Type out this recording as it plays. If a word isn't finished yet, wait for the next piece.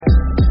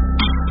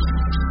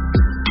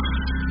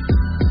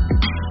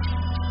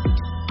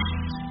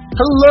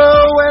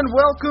Hello and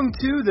welcome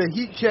to the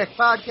Heat Check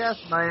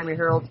Podcast, Miami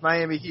Herald's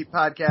Miami Heat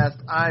Podcast.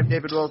 I'm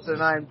David Wilson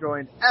and I'm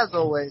joined, as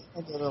always,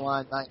 on the other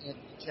line by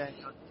Anthony Chang,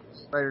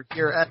 writer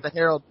here at the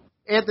Herald.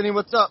 Anthony,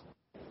 what's up?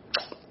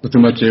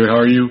 Nothing much, David. How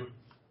are you?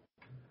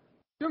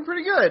 Doing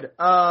pretty good.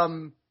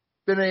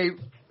 Been a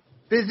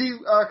busy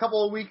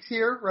couple of weeks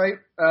here, right?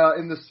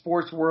 In the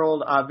sports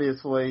world,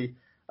 obviously,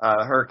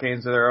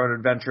 Hurricanes are their own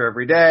adventure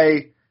every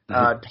day.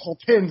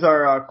 Dolphins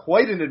are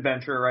quite an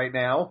adventure right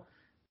now.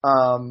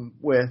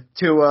 With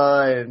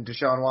Tua and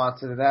Deshaun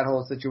Watson and that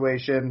whole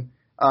situation.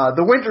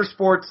 The winter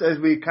sports, as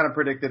we kind of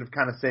predicted, have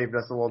kind of saved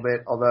us a little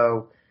bit,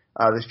 although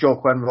this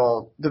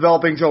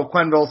developing Joel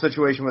Quenneville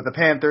situation with the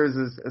Panthers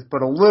has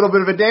put a little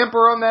bit of a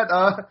damper on that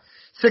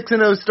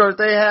 6-0 start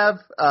they have.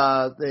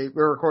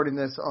 We're recording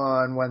this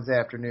on Wednesday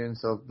afternoon,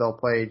 so they'll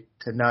play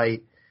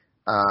tonight.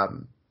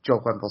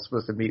 Joel Quenneville's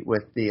supposed to meet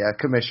with the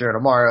commissioner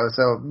tomorrow,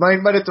 so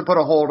might have to put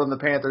a hold on the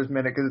Panthers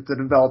minute because it's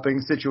a developing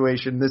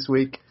situation this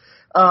week.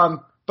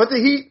 But the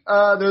Heat,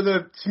 they're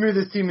the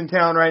smoothest team in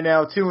town right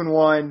now,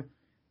 2-1,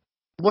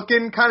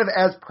 looking kind of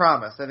as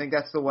promised. I think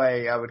that's the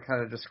way I would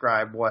kind of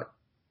describe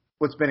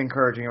what's been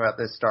encouraging about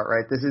this start,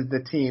 right? This is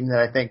the team that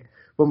I think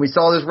when we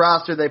saw this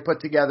roster they put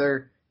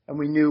together and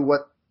we knew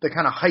what the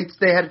kind of heights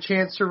they had a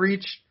chance to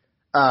reach,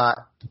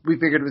 we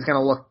figured it was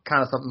going to look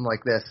kind of something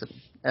like this.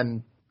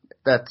 And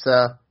that's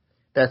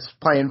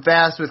playing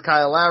fast with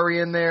Kyle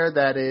Lowry in there.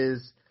 That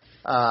is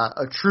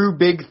a true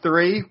big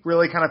three,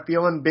 really kind of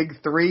feeling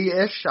big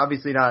three-ish.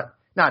 Obviously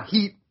not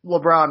Heat,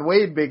 LeBron,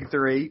 Wade big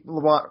three,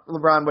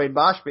 LeBron, Wade,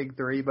 Bosh big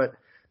three, but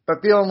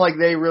feeling like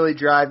they really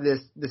drive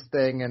this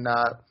thing. And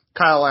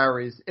Kyle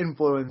Lowry's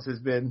influence has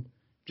been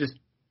just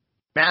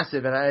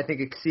massive, and I think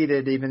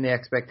exceeded even the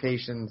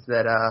expectations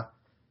that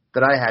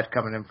I had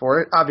coming in for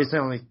it. Obviously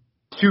only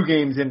 2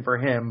 games in for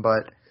him,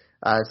 but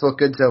it's looked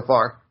good so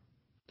far.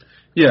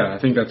 Yeah, I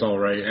think that's all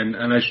right. And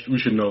we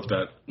should note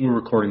that we're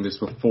recording this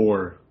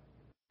before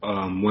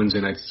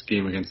Wednesday night's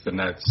game against the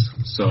Nets.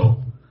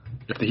 So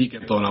if the Heat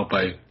get blown out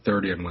by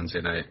 30 on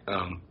Wednesday night,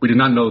 we did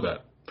not know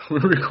that. We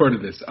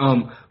recorded this.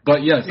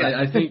 But yes,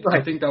 yeah, I think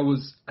that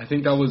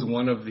was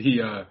one of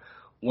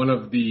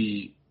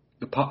the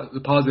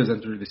positives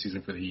entering the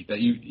season for the Heat, that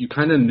you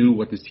kind of knew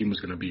what this team was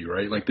going to be,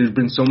 right? Like there's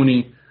been so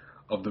many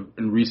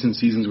in recent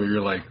seasons where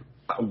you're like,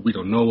 we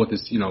don't know what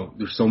this,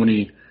 there's so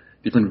many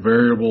different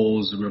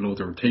variables. We don't know what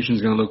the rotation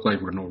is going to look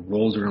like. We don't know what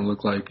roles are going to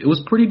look like. It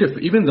was pretty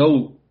different, even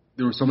though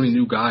there were so many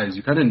new guys.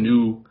 You kind of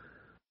knew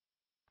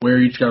where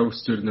each guy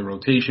stood in the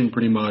rotation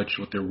pretty much,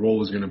 what their role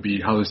was going to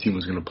be, how this team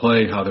was going to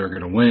play, how they were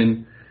going to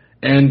win.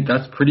 And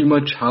that's pretty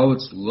much how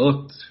it's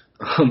looked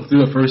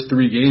through the first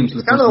 3 games.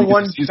 It's kind of the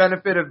one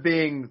benefit of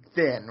being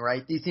thin,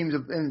 right? These teams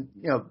have been,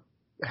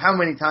 how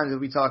many times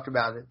have we talked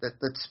about it, that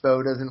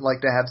Spo doesn't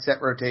like to have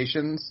set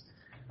rotations.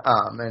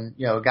 And,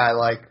 a guy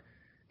like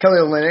Kelly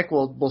Olynyk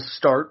will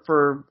start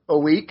for a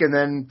week and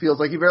then feels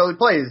like he barely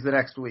plays the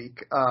next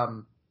week.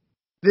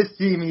 This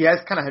team, he has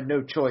kind of had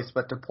no choice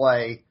but to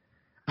play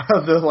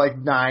of the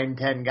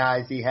 9-10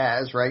 guys he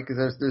has, right?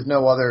 Because there's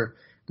no other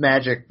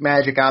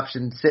magic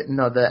option sitting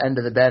on the end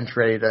of the bench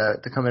ready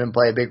to come in and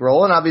play a big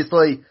role. And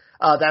obviously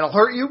that'll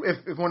hurt you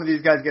if one of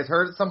these guys gets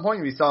hurt at some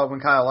point. We saw it when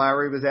Kyle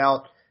Lowry was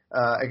out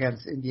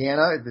against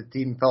Indiana. The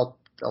team felt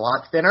a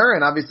lot thinner,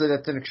 and obviously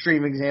that's an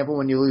extreme example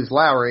when you lose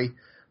Lowry.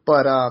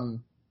 But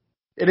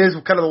it is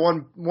kind of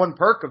the one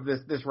perk of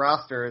this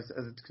roster as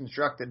it's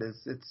constructed is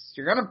it's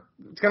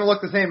gonna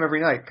look the same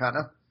every night, kind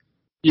of.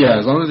 Yeah,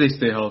 as long as they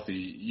stay healthy,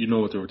 you know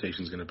what the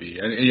rotation is going to be.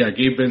 And yeah,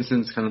 Gabe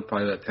Vincent's kind of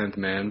probably that 10th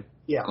man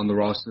on the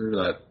roster.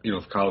 That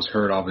if Kyle's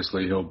hurt,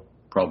 obviously he'll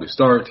probably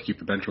start to keep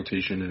the bench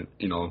rotation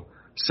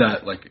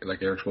set like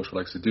Eric Spoelstra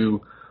likes to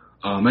do.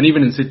 And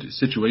even in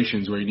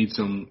situations where you need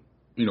some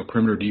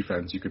perimeter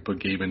defense, you could put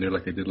Gabe in there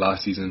like they did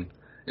last season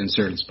in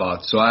certain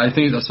spots. So I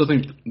still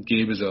think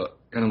Gabe is a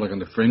kind of like on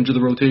the fringe of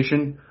the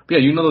rotation.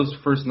 But yeah, those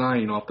first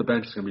 9 off the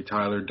bench is going to be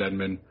Tyler,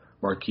 Dedmon,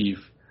 Markieff,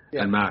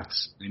 and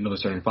Max. The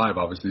starting 5,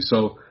 obviously.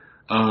 So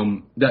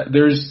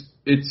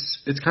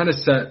it's kind of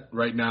set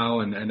right now,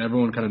 and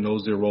everyone kind of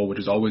knows their role, which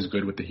is always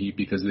good with the Heat,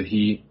 because the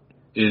Heat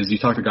is, you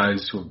talk to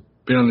guys who have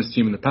been on this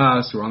team in the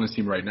past, who are on this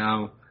team right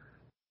now.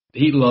 The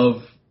Heat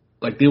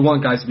they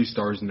want guys to be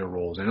stars in their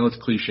roles. I know it's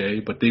cliche,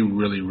 but they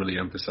really, really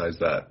emphasize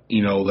that.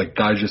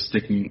 Guys just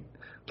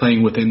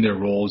playing within their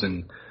roles,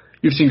 and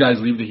you've seen guys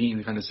leave the Heat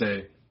and kind of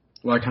say,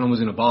 well, I kind of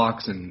was in a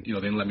box, and they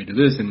didn't let me do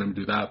this and let me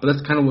do that. But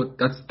that's kind of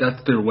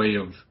that's their way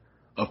of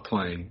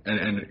playing,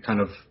 and kind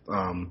of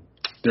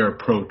their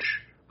approach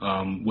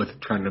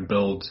with trying to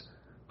build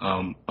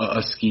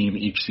a scheme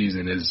each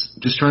season is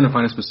just trying to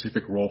find a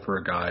specific role for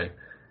a guy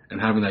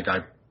and having that guy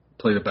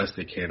play the best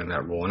they can in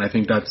that role. And I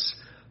think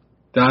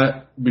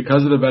that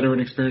because of the veteran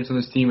experience on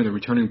this team and the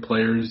returning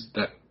players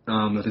that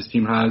this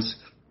team has,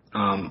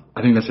 I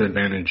think that's an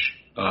advantage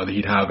that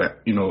he'd have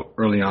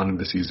early on in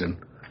the season.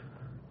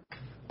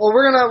 Well,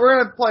 we're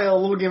gonna play a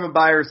little game of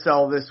buy or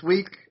sell this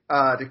week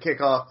to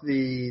kick off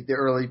the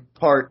early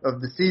part of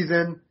the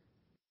season.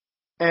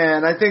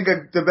 And I think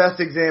the best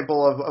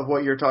example of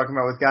what you're talking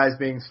about with guys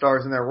being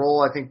stars in their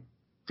role, I think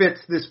fits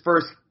this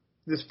first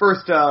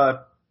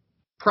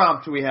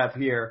prompt we have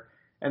here,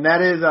 and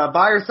that is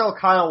buy or sell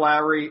Kyle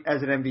Lowry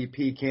as an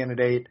MVP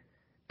candidate.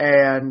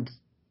 And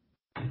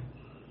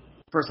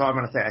first of all, I'm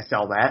going to say I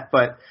sell that,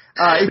 but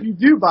if you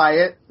do buy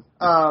it,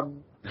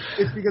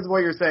 it's because of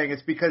what you're saying.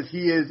 It's because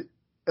he is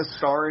a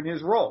star in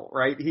his role,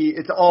 right?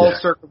 It's all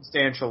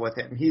circumstantial with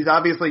him. He's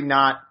obviously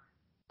not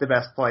the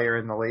best player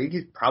in the league.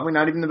 He's probably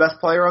not even the best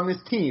player on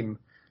this team.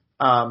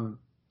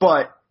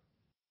 But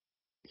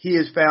he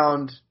has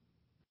found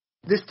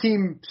this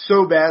team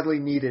so badly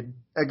needed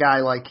a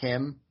guy like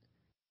him.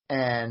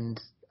 And,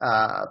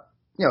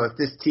 if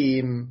this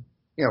team,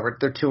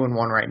 they're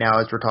 2-1 right now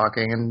as we're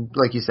talking. And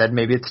like you said,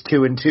 maybe it's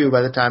 2-2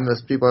 by the time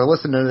those people are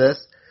listening to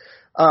this.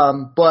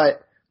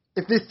 But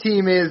if this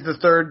team is the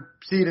third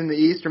seed in the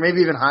East, or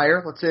maybe even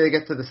higher, let's say they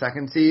get to the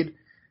second seed,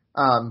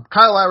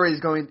 Kyle Lowry is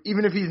going,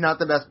 even if he's not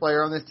the best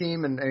player on this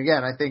team, and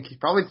again, I think he's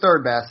probably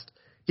third best,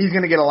 he's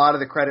going to get a lot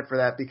of the credit for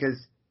that because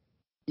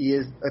he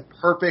is a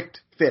perfect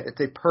fit. It's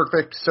a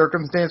perfect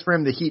circumstance for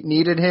him. The Heat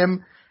needed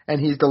him, and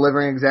he's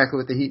delivering exactly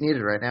what the Heat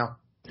needed right now.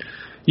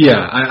 Yeah,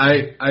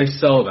 I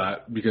sell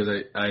that because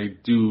I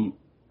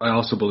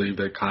also believe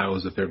that Kyle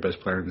is the third best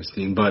player on this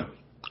team, but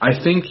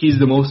I think he's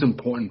the most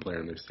important player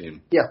on this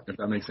team. Yeah. If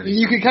that makes any sense.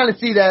 You can kind of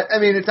see that. I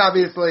mean, it's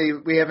obviously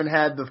we haven't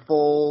had the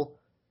full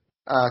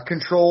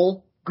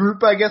control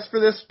group, I guess, for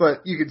this,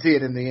 but you could see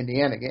it in the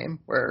Indiana game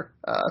where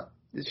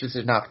it just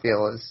did not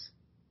feel as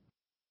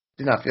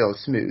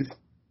smooth.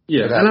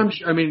 Yeah,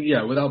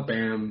 and without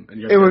Bam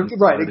and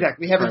right,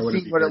 exactly. We haven't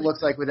seen what it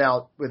looks like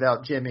without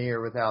Jimmy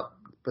or without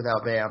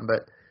Bam,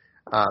 but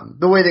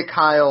the way that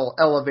Kyle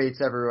elevates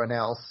everyone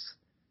else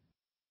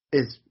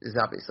is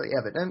obviously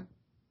evident.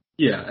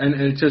 Yeah, and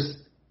it's just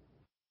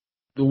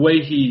the way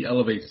he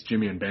elevates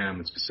Jimmy and Bam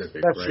in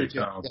specific, That's right? True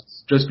too.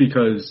 Yes. Just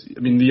because,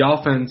 the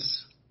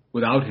offense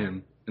without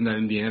him in that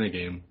Indiana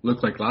game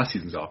looked like last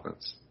season's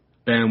offense.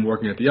 Bam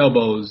working at the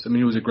elbows.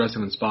 He was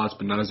aggressive in spots,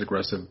 but not as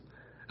aggressive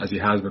as he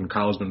has been.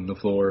 Kyle's been on the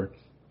floor.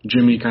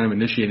 Jimmy kind of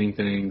initiating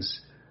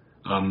things,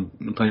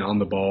 and playing on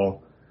the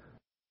ball.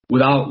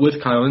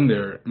 With Kyle in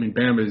there,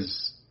 Bam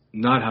is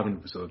not having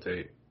to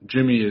facilitate.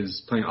 Jimmy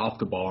is playing off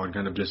the ball and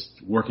kind of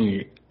just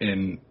working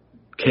in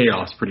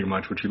chaos pretty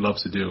much, which he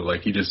loves to do.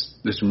 Like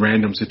this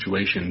random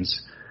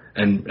situations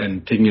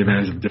and taking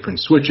advantage of different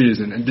switches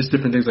and just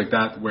different things like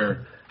that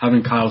where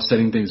having Kyle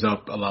setting things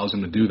up allows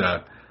him to do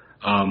that.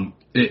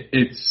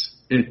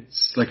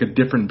 It's like a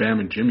different Bam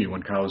and Jimmy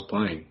when Kyle's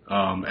playing.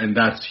 And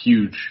that's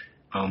huge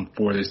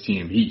for this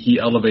team. He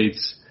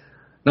elevates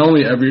not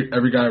only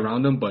every guy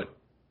around him, but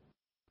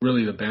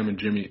really the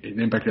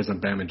impact he has on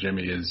Bam and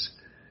Jimmy is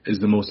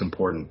the most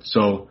important.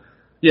 So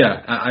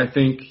yeah, I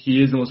think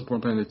he is the most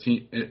important player on the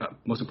team.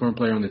 Most important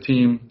player on the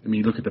team.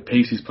 You look at the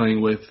pace he's playing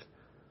with.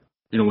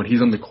 When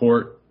he's on the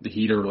court, the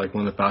Heat are like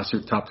one of the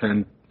faster top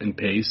 10 in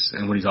pace,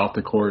 and when he's off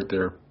the court,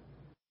 they're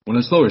one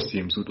of the slowest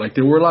teams, like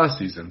they were last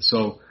season.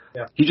 So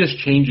he just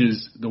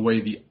changes the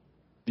way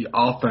the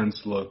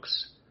offense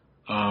looks,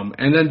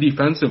 and then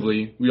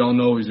defensively, we all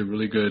know he's a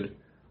really good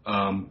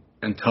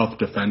and tough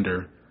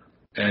defender,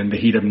 and the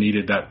Heat have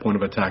needed that point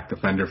of attack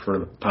defender for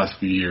the past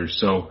few years.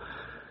 So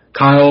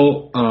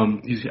Kyle,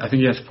 I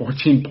think he has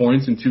 14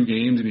 points in 2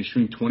 games, and he's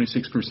shooting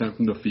 26%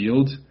 from the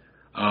field.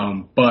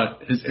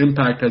 But his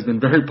impact has been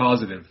very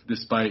positive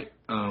despite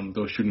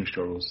those shooting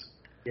struggles.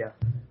 Yeah.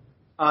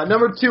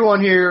 Number 2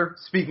 on here,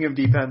 speaking of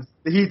defense,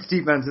 the Heat's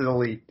defense is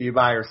elite. Do you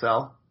buy or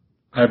sell?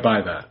 I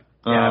buy that.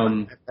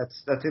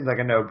 That seems like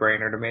a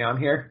no-brainer to me on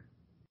here.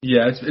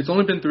 Yeah, it's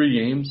only been 3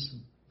 games,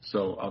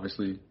 so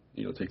obviously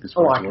take this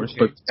for what it's worth.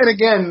 But and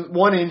again,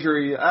 one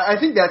injury. I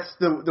think that's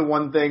the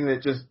one thing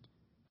that just.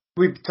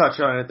 We've touched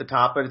on it at the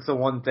top, but it's the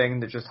one thing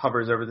that just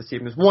hovers over this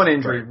team. Is one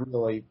injury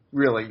really,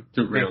 really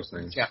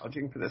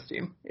challenging for this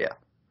team. Yeah.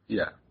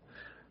 Yeah.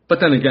 But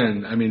then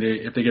again,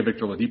 if they get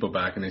Victor Oladipo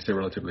back and they stay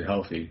relatively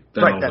healthy,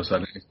 then all of a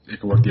sudden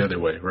it could work the other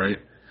way, right?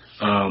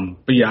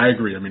 But yeah, I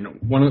agree.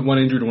 One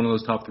injury to one of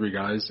those top 3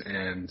 guys,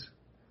 and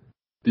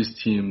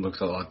this team looks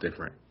a lot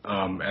different.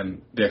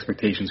 And the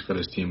expectations for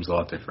this team is a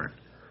lot different.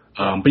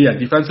 But yeah,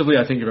 defensively,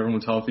 I think if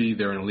everyone's healthy,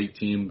 they're an elite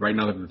team. Right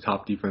now, they're the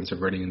top defensive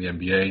rating in the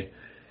NBA.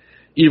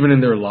 Even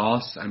in their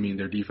loss,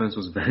 their defense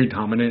was very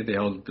dominant. They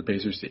held the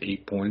Pacers to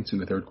 8 points in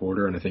the third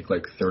quarter and I think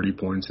like 30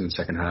 points in the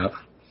second half,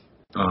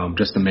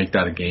 just to make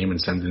that a game and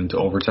send it into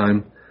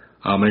overtime.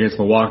 Against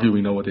Milwaukee,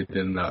 we know what they did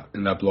in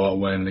that blowout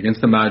win.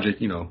 Against the Magic,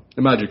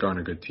 the Magic aren't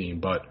a good team,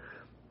 but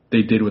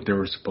they did what they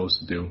were supposed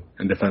to do.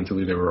 And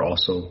defensively, they were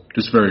also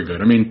just very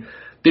good.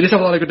 They just have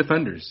a lot of good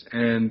defenders.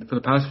 And for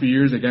the past few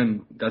years,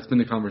 again, that's been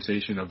the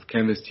conversation of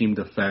can this team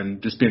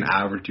defend, just be an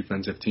average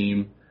defensive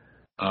team,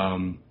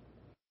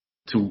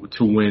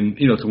 to win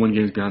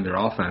games behind their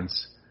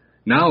offense.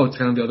 Now it's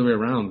kind of the other way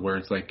around, where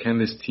it's like, can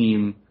this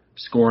team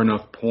score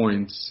enough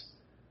points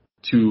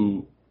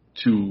to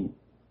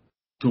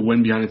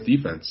win behind its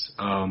defense?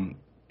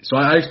 So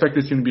I expect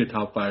this team to be a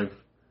top 5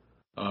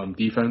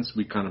 defense.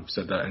 We kind of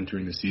said that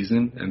entering the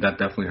season, and that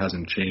definitely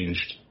hasn't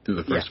changed through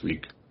the first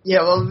week.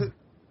 Yeah, well,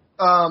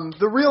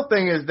 the real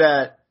thing is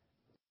that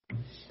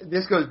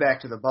this goes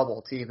back to the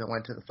bubble team that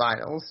went to the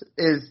finals,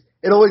 is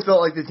it always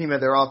felt like the team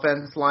had their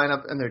offense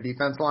lineup and their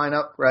defense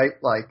lineup, right?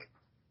 Like,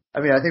 I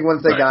mean, I think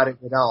once they got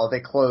Iguodala, they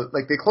closed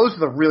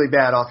with a really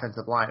bad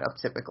offensive lineup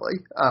typically,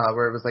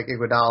 where it was like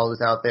Iguodala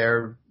was out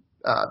there,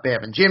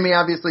 Bam and Jimmy,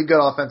 obviously good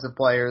offensive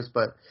players,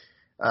 but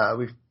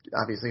we've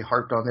obviously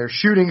harped on their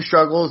shooting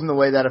struggles and the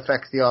way that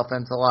affects the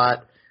offense a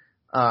lot.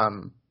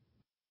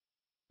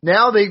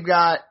 Now they've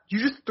got, you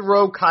just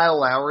throw Kyle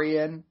Lowry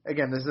in.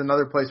 Again, this is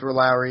another place where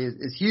Lowry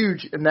is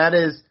huge, and that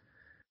is,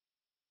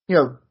 you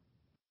know,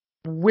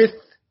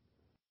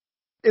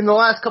 in the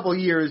last couple of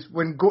years,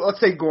 when, let's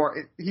say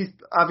Goran,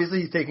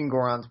 he's taking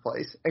Goran's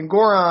place. And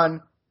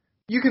Goran,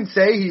 you can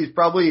say he's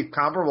probably a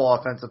comparable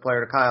offensive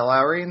player to Kyle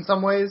Lowry in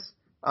some ways,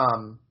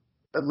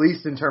 at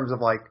least in terms of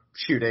like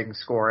shooting,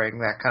 scoring,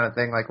 that kind of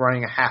thing, like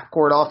running a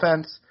half-court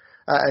offense.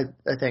 I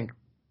think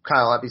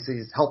Kyle obviously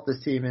has helped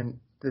this team in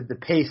the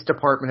pace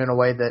department in a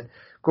way that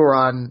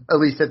Goran, at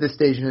least at this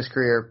stage in his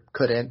career,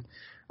 couldn't.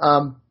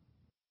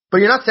 But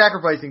you're not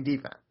sacrificing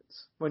defense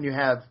when you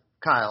have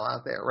Kyle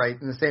out there, right?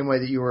 In the same way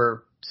that you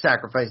were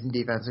sacrificing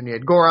defense when you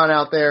had Goran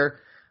out there.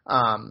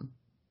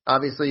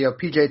 Obviously, you know,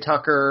 PJ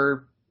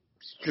Tucker,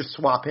 just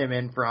swap him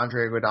in for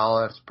Andre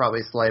Iguodala. It's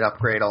probably a slight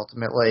upgrade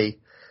ultimately,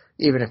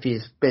 even if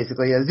he's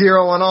basically a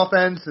zero on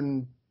offense,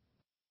 and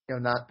you know,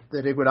 not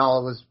that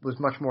Iguodala was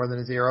much more than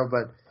a zero,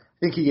 but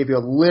I think he gave you a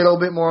little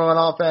bit more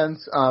on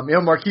offense. You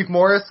know, Markieff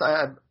Morris,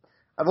 I've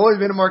always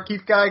been a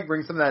Markieff guy,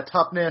 brings some of that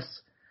toughness.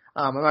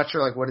 I'm not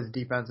sure like what his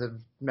defensive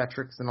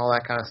metrics and all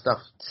that kind of stuff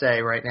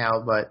say right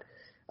now, but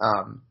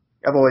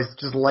I've always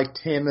just liked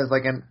him as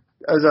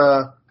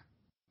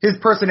his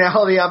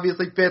personality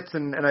obviously fits,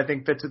 and I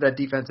think fits with that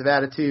defensive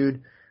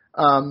attitude.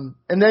 And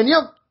then, you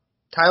know,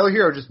 Tyler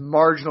Hero just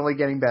marginally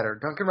getting better.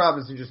 Duncan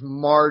Robinson just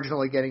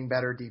marginally getting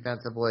better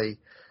defensively.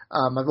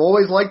 I've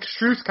always liked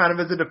Strus kind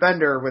of as a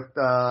defender with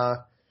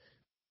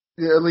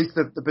at least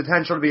the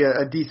potential to be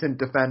a decent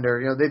defender.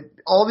 You know,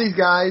 all these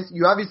guys,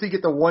 you obviously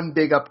get the one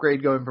big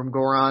upgrade going from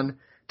Goran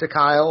to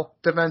Kyle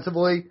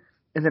defensively,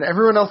 and then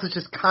everyone else is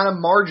just kind of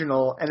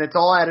marginal, and it's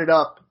all added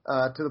up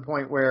to the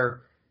point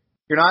where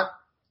you're not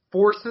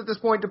forced at this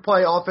point to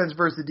play offense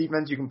versus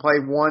defense. You can play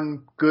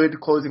one good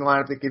closing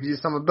lineup that gives you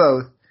some of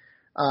both.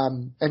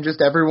 And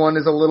just everyone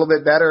is a little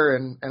bit better,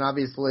 and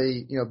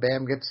obviously, you know,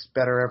 Bam gets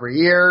better every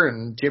year,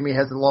 and Jimmy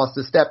hasn't lost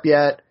a step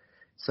yet.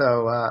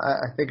 So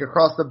I think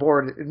across the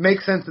board, it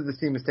makes sense that this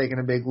team has taken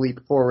a big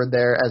leap forward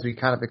there, as we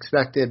kind of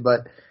expected.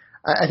 But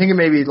I think it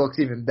maybe looks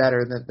even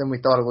better than we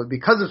thought it would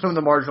because of some of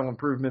the marginal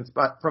improvements,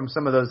 but from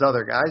some of those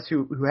other guys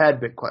who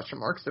had big question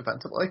marks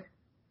defensively.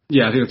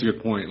 Yeah, I think that's a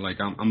good point. Like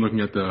I'm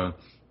looking at the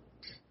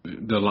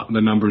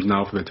numbers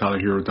now for the Tyler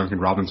Hero, Duncan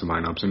Robinson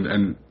lineups,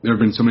 and there have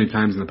been so many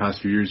times in the past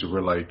few years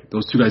where like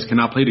those two guys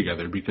cannot play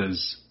together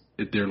because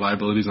they're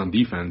liabilities on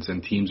defense,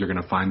 and teams are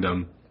going to find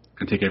them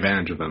and take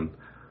advantage of them.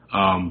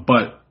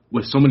 But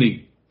with so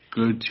many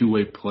good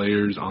two-way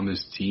players on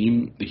this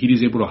team, the Heat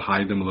is able to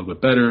hide them a little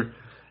bit better,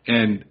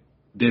 and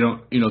they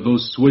don't, you know,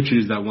 those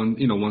switches that one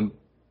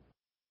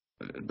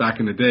back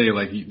in the day,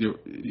 like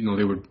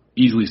they would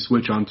easily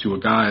switch onto a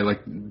guy.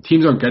 Like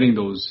teams aren't getting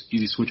those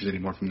easy switches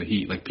anymore from the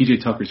Heat. Like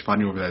PJ Tucker's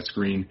fighting over that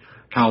screen,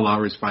 Kyle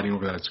Lowry's fighting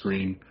over that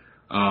screen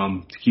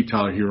to keep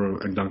Tyler Hero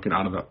and Duncan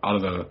out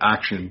of the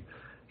action.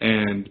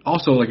 And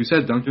also, like you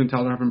said, Duncan and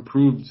Tyler have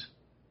improved.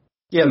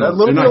 Yeah, that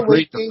little bit of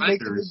weighting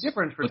makes a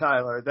difference for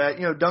Tyler. That,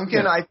 you know,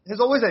 Duncan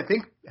has always, I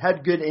think,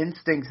 had good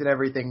instincts and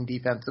everything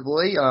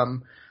defensively.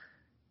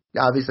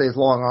 Obviously, his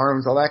long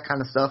arms, all that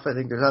kind of stuff. I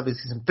think there's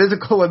obviously some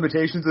physical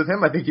limitations with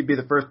him. I think he'd be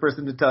the first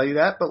person to tell you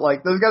that. But,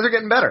 like, those guys are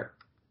getting better,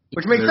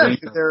 which makes sense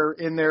if they're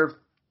in their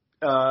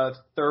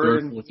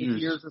third and fourth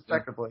years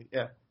respectively.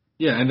 Yeah.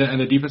 Yeah, and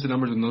the defensive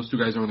numbers when those two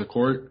guys are on the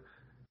court,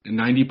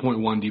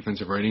 90.1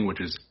 defensive rating,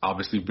 which is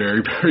obviously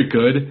very, very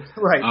good.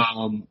 Right.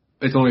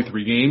 It's only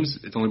 3 games.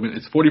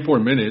 It's 44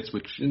 minutes,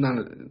 which is not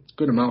a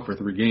good amount for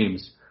 3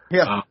 games.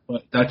 Yeah.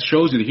 But that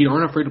shows you that Heat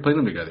aren't afraid to play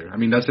them together. I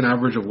mean, that's an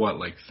average of what,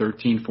 like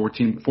 13,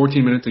 14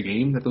 minutes a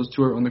game that those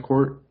two are on the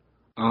court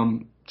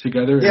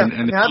together. Yeah,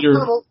 and I've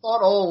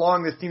thought all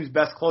along this team's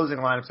best closing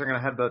lineups are going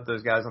to have both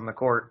those guys on the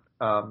court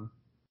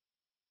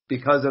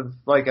because of,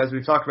 like, as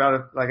we've talked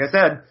about, like I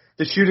said,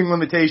 the shooting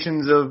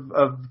limitations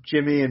of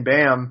Jimmy and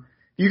Bam.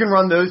 You can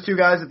run those two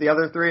guys at the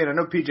other 3, and I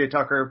know PJ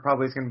Tucker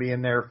probably is going to be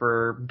in there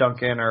for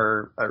Duncan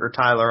or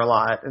Tyler a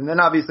lot. And then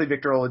obviously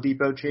Victor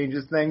Oladipo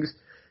changes things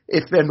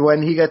if and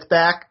when he gets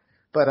back.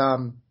 But, I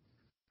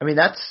mean,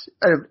 that's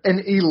an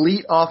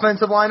elite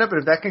offensive lineup, and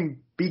if that can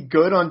be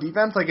good on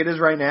defense like it is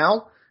right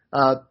now,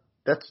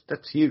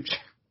 that's huge.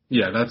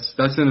 Yeah,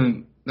 that's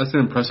an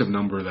impressive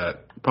number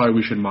that probably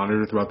we should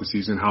monitor throughout the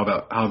season,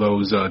 how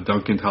those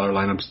Duncan Tyler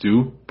lineups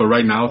do. But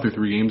right now, through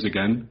 3 games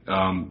again,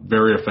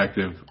 very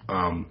effective,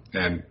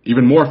 and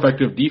even more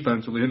effective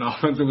defensively and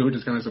offensively, which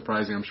is kind of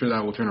surprising. I'm sure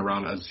that will turn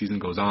around as the season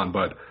goes on,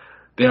 but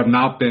they have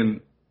not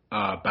been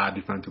bad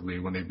defensively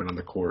when they've been on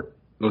the court.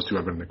 Those two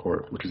have been on the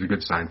court, which is a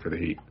good sign for the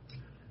Heat.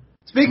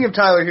 Speaking of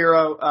Tyler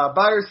Hero,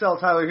 buy or sell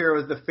Tyler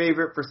Hero is the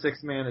favorite for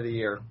 6th man of the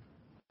year.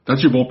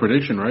 That's your bold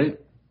prediction, right?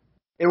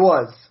 It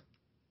was.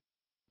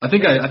 I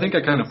think I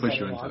kind of pushed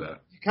you into that.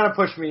 You kind of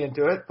pushed me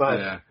into it, but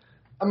yeah.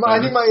 I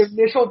think my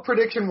initial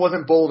prediction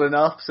wasn't bold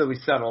enough, so we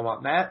settled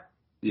on that.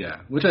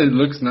 Yeah, which it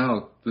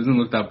doesn't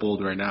look that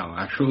bold right now,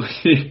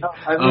 actually.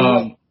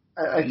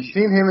 I've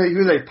seen him. He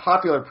was a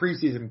popular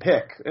preseason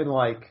pick in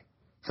like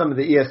some of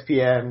the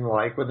ESPN,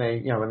 like when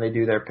they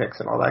do their picks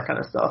and all that kind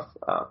of stuff.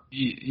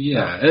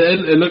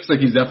 It looks like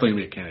he's definitely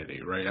gonna be a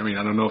candidate, right? I mean,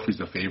 I don't know if he's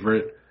the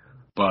favorite,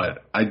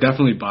 but I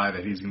definitely buy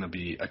that he's gonna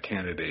be a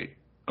candidate,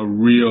 a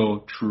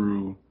real,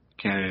 true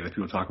candidate that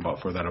people talk about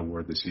for that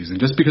award this season,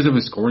 just because of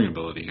his scoring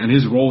ability and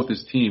his role with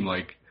his team.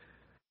 Like,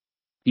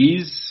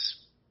 he's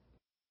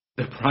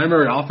the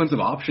primary offensive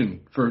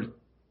option for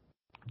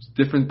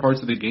different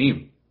parts of the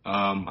game.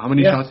 How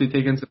many shots did he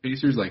take against the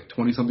Pacers? Like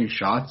 20-something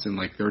shots in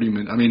like 30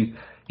 minutes. I mean,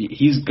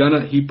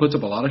 he puts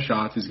up a lot of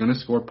shots. He's gonna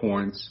score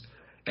points,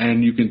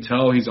 and you can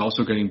tell he's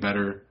also getting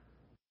better,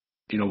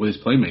 with his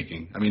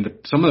playmaking. I mean,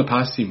 some of the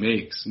passes he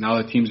makes, now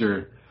that teams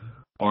are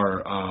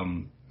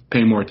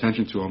paying more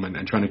attention to him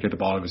and trying to get the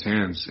ball out of his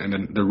hands, and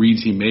then the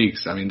reads he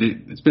makes. I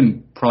mean, it's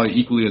been probably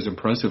equally as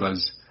impressive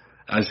as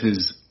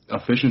his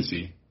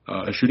efficiency,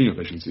 shooting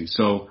efficiency.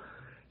 So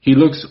he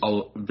looks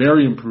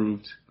very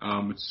improved.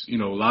 It's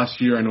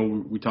last year I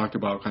know we talked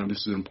about kind of this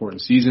is an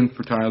important season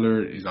for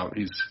Tyler. He's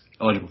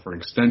eligible for an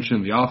extension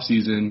in the off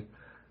season.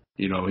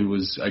 He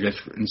was, I guess,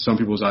 in some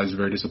people's eyes,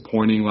 very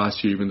disappointing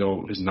last year, even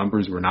though his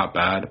numbers were not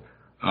bad.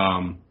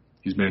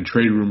 He's been in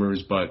trade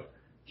rumors, but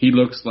he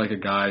looks like a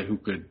guy who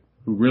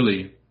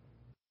really,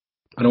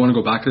 I don't want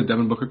to go back to the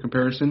Devin Booker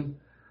comparison,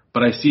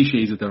 but I see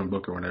shades of Devin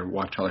Booker when I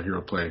watch Tyler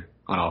Hero play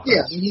on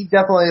offense. Yeah, he's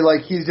definitely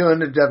he's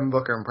doing a Devin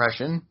Booker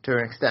impression to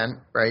an extent,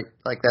 right?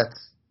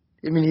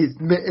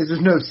 There's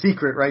no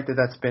secret, right,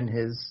 that's been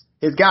his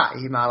guy.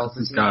 He models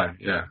his guy.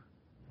 Yeah,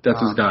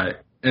 that's his guy.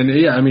 And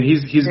yeah, I mean,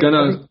 he's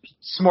gonna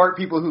smart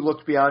people who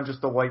looked beyond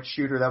just the white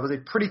shooter. That was a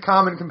pretty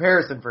common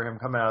comparison for him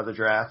coming out of the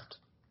draft.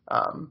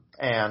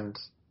 And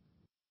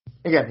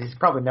again, he's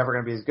probably never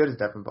going to be as good as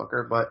Devin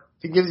Booker, but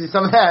if he gives you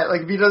some of that,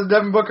 like if he does a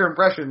Devin Booker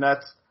impression,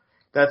 that's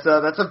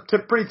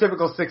a pretty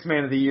typical 6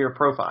 man of the year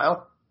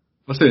profile.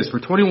 I'll say this, for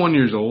 21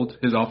 years old,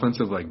 his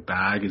offensive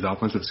bag, his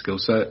offensive skill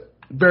set,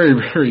 very,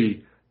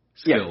 very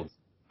skilled.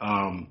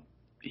 Yeah.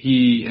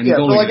 He's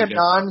so only a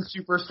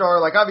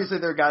non-superstar, obviously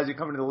there are guys who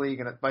come into the league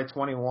and by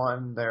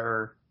 21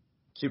 they're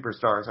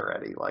superstars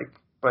already.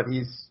 But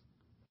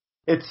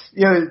it's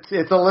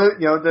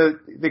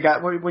the guy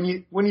when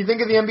you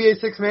think of the NBA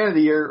 6 man of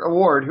the year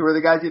award, who are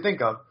the guys you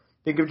think of?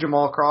 Think of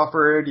Jamal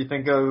Crawford, you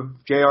think of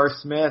J.R.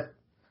 Smith,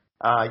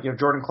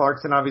 Jordan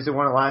Clarkson obviously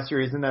won it last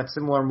year. He's in that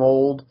similar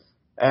mold,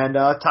 and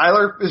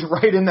Tyler is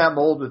right in that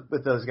mold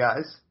with those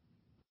guys.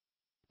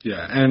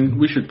 Yeah, and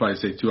we should probably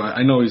say, too,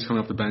 I know he's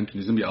coming off the bench and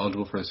he's going to be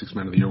eligible for a 6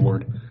 man of the year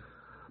award,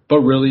 but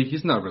really,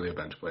 he's not really a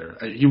bench player.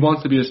 He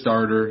wants to be a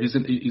starter. He's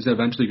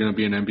eventually going to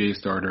be an NBA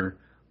starter,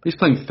 but he's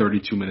playing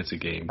 32 minutes a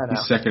game.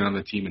 He's second on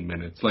the team in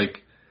minutes.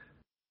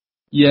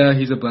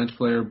 He's a bench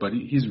player, but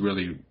he's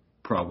really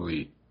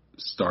probably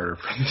starter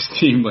for this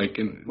team, when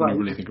you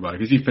really think about it,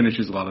 because he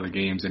finishes a lot of the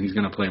games and he's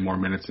going to play more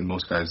minutes than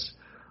most guys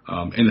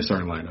in the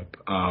starting lineup.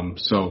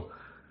 So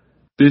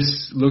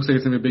this looks like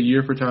it's going to be a big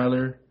year for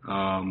Tyler.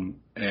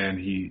 And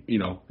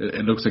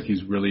it looks like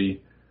he's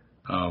really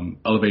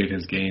elevated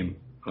his game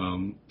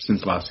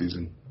since last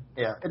season.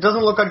 Yeah, it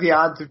doesn't look like the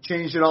odds have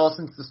changed at all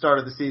since the start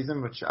of the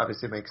season, which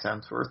obviously makes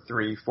sense. We're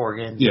 3-4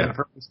 games in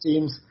for these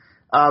teams.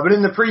 But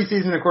in the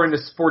preseason, according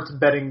to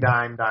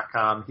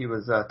SportsBettingDime.com, he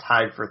was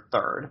tied for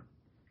third.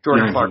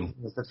 Jordan Clarkson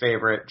was the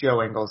favorite.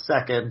 Joe Ingles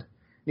second.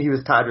 He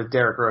was tied with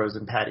Derrick Rose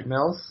and Patty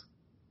Mills.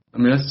 I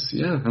mean, that's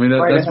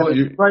what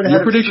your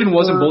prediction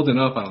wasn't bold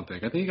enough, I don't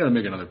think. I think you got to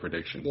make another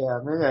prediction. Yeah,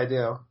 maybe I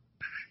do.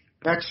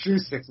 Max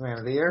Strus 6 man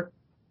of the year.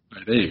 All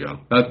right, there you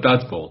go.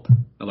 That's bold.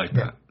 I like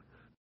that.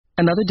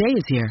 Another day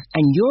is here,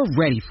 and you're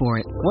ready for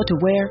it. What to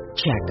wear?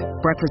 Check.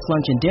 Breakfast,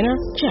 lunch, and dinner?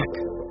 Check.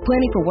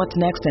 Planning for what's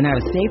next and how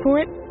to save for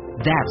it?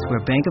 That's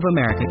where Bank of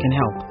America can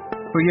help.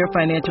 For your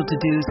financial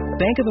to-dos,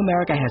 Bank of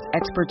America has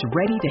experts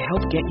ready to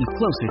help get you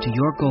closer to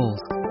your goals.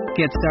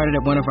 Get started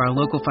at one of our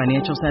local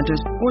financial centers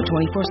or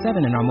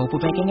 24/7 in our mobile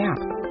banking app.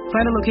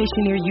 Find a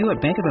location near you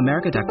at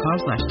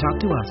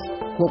bankofamerica.com/talktous.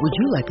 What would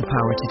you like the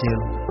power to do?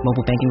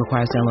 Mobile banking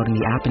requires downloading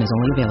the app and is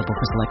only available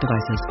for select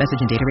devices.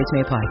 Message and data rates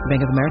may apply.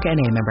 Bank of America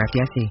N.A., member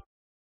FDIC.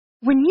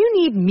 When you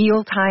need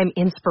mealtime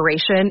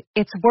inspiration,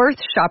 it's worth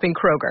shopping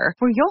Kroger,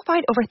 where you'll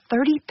find over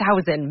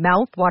 30,000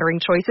 mouth-watering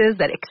choices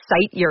that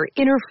excite your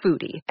inner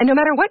foodie. And no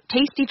matter what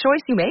tasty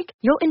choice you make,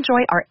 you'll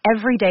enjoy our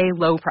everyday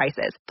low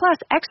prices, plus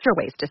extra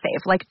ways to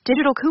save, like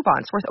digital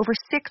coupons worth over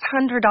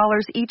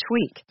 $600 each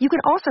week. You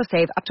can also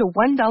save up to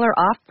 $1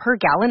 off per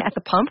gallon at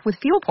the pump with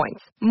fuel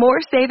points.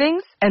 More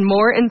savings and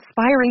more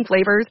inspiring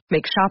flavors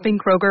make shopping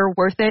Kroger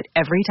worth it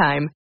every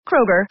time.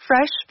 Kroger,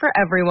 fresh for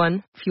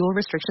everyone. Fuel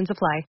restrictions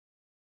apply.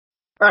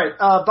 All right,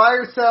 buy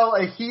or sell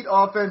a Heat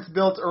offense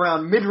built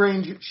around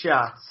mid-range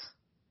shots.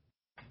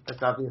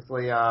 That's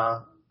obviously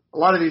a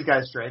lot of these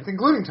guys' strengths,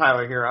 including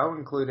Tyler Hero,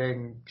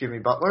 including Jimmy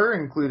Butler,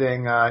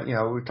 including,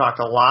 we talked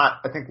a lot,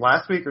 I think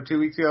last week or 2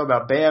 weeks ago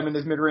about Bam in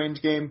his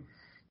mid-range game.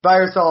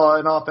 Buyer saw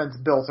an offense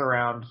built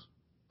around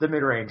the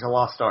mid-range, a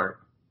lost art.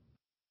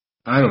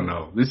 I don't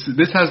know. This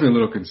has me a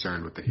little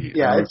concerned with the Heat.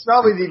 Yeah, it's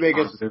probably the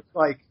biggest,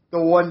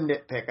 the one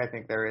nitpick I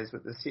think there is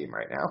with this team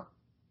right now.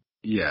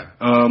 Yeah.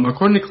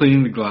 According to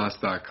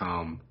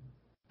cleantheglass.com,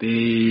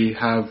 they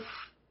have...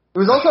 It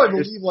was also, I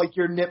believe,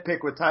 your nitpick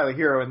with Tyler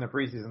Hero in the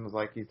preseason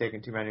was he's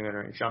taking too many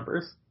mid-range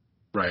jumpers.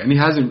 Right, and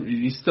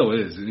he still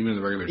is, even in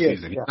the regular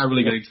season. He's not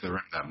really getting to the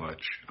rim that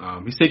much.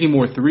 He's taking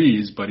more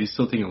threes, but he's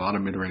still taking a lot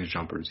of mid-range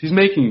jumpers. He's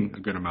making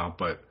a good amount,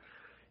 but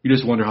you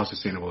just wonder how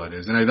sustainable that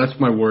is. And that's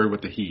my worry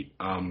with the Heat.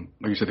 Like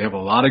you said, they have a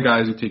lot of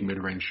guys who take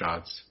mid-range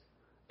shots.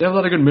 They have a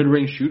lot of good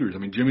mid-range shooters. I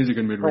mean, Jimmy's a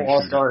good mid-range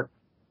shooter.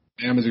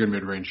 Bam is a good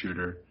mid-range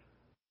shooter.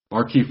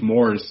 Markieff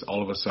Morris,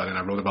 all of a sudden,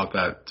 I wrote about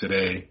that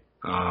today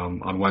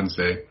on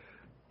Wednesday,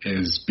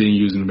 is being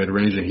used in the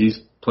mid-range, and he's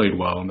played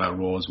well in that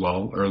role as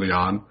well early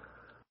on.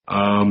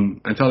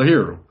 And Tyler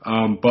Hero.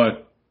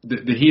 But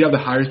the Heat have the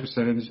highest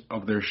percentage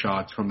of their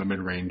shots from the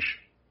mid-range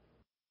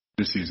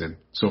this season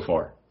so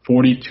far.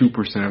 42%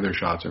 of their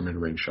shots are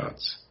mid-range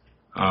shots.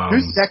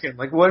 Who's second?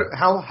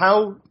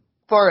 How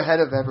far ahead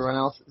of everyone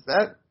else is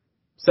that?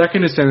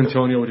 Second is San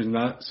Antonio, which is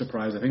not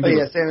surprising. I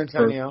think San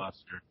Antonio.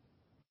 Last year.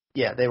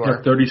 Yeah, they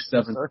were.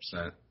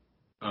 37%.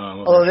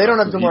 Although they don't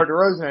have DeMar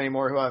DeRozan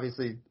anymore, who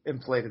obviously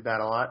inflated that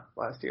a lot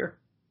last year.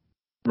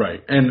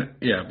 Right, and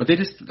but they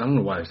just, I don't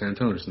know why, San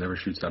Antonio just never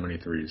shoots that many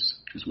threes,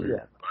 which is weird.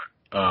 Yeah.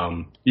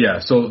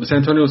 But, so the San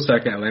Antonio is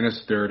second,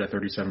 Atlanta's third at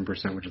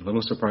 37%, which is a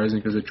little surprising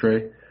because of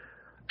Trey.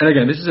 And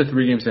again, this is a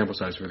 3-game sample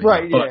size for the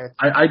Heat. But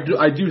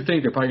I do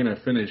think they're probably going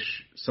to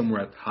finish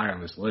somewhere high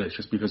on this list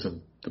just because of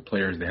the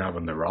players they have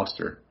on their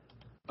roster.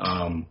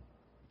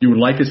 You would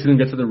like to see them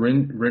get to the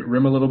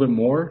rim a little bit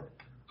more.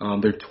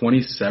 They're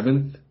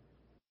 27th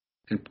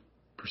in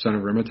percent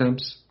of rim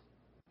attempts,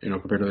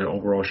 compared to their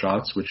overall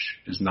shots, which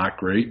is not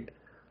great.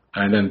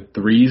 And then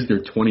threes,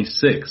 they're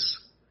 26.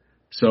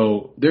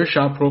 So their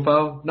shot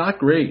profile, not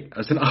great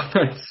as an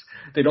offense.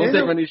 They don't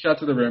take many shots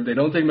to the rim. They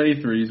don't take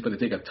many threes, but they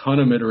take a ton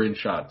of mid-range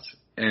shots.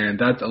 And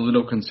that's a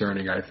little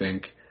concerning, I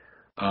think,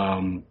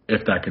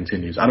 if that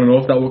continues. I don't know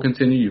if that will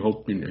continue.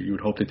 You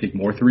would hope they take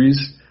more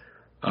threes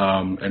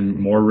and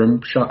more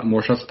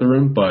shots at the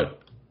rim,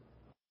 but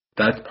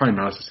that's probably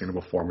not a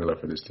sustainable formula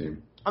for this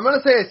team. I'm going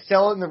to say I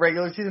sell it in the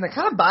regular season. I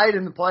kind of buy it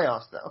in the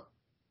playoffs, though.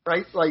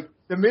 Right?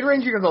 The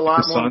mid-range becomes a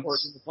lot more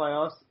important in the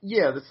playoffs.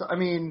 Yeah,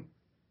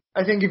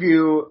 I think if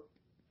you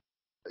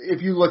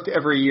looked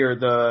every year,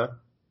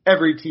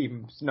 every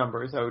team's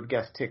numbers, I would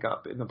guess, tick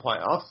up in the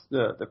playoffs,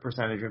 the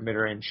percentage of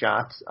mid-range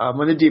shots.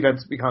 When the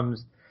defense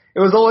becomes, it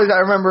was always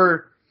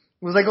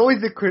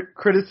always the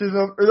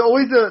criticism, or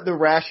always the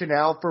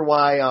rationale for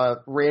why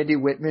Randy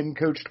Whitman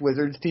coached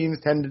Wizards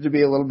teams tended to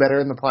be a little better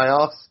in the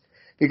playoffs,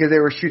 because they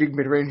were shooting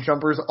mid-range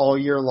jumpers all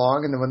year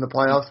long, and then when the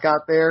playoffs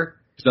got there,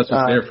 that's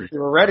what's there for you. They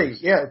were ready.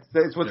 Yeah,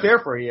 it's what's there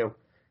for you.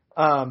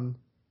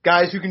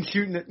 Guys who can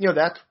shoot,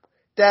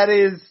 that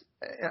is.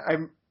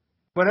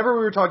 Whenever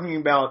we were talking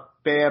about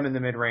Bam in the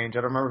mid-range,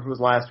 I don't remember if it was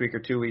last week or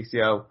 2 weeks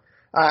ago,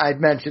 I'd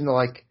mentioned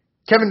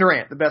Kevin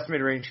Durant, the best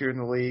mid-range shooter in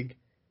the league.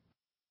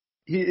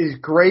 He is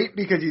great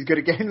because he's good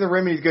at getting to the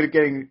rim and he's good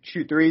at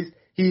shoot threes.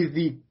 He's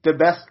the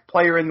best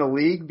player in the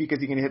league because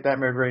he can hit that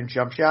mid-range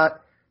jump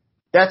shot.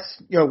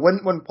 That's,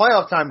 when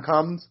playoff time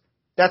comes,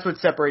 that's what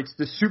separates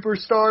the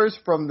superstars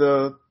from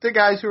the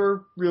guys who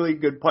are really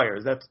good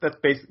players. That's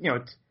basically,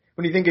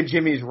 when you think of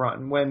Jimmy's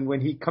run,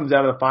 when he comes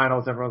out of the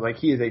finals, everyone's like,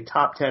 he is a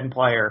top 10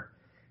 player.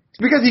 It's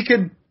because he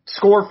could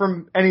score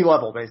from any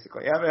level,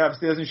 basically.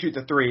 Obviously, he doesn't shoot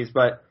the threes,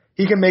 but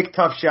he can make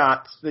tough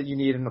shots that you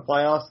need in the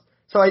playoffs.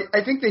 So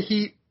I think the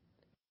Heat,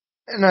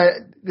 and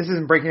this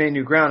isn't breaking any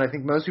new ground, I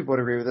think most people would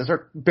agree with this,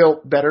 are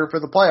built better for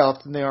the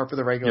playoffs than they are for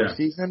the regular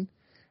season.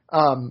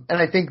 And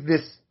I think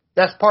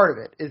that's part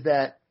of it, is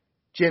that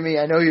Jimmy,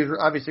 I know he was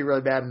obviously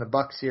really bad in the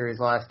Bucks series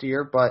last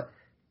year, but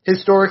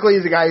historically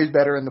he's a guy who's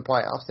better in the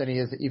playoffs than he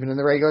is even in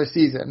the regular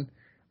season.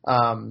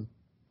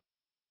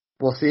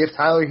 We'll see if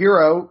Tyler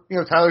Hero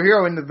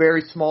in the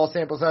very small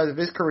sample size of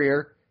his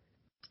career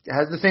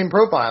has the same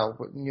profile,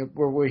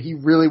 where he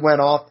really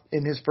went off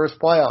in his first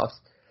playoffs.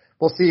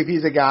 We'll see if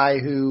he's a guy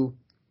who,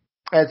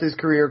 as his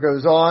career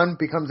goes on,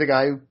 becomes a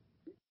guy who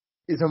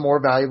is a more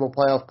valuable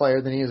playoff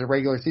player than he is a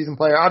regular season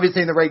player.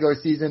 Obviously, in the regular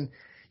season,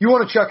 you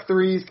want to chuck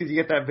threes because you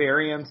get that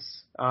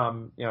variance.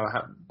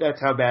 That's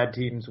how bad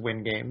teams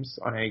win games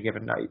on any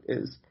given night,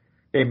 is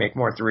they make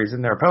more threes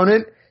than their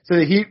opponent. So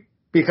the Heat,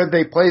 because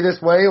they play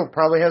this way, will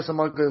probably have some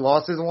ugly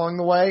losses along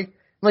the way.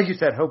 Like you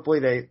said, hopefully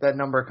that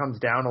number comes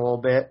down a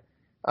little bit.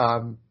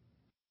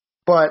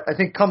 But I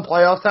think come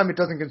playoff time, it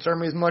doesn't concern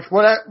me as much.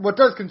 What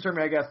does concern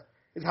me, I guess,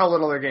 is how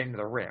little they're getting to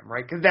the rim,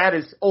 right? Because that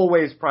is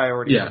always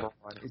priority number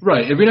one.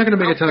 Right. If you're not going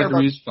to make a ton of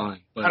threes,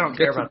 fine. But I don't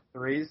care about the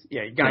threes.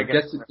 Yeah, you got to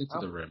get to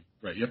the rim.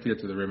 Right. You have to get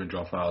to the rim and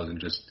draw fouls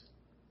and just,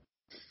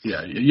 you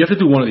have to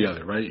do one or the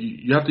other, right?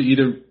 You have to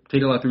either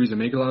take a lot of threes and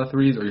make a lot of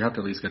threes, or you have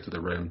to at least get to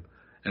the rim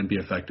and be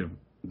effective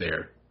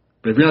there.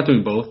 But if you're not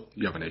doing both,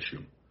 you have an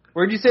issue.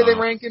 Where did you say they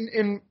rank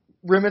in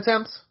rim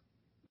attempts?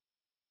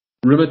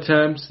 Rim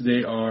attempts,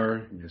 they are,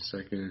 give me a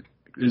second.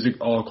 Is it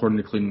all according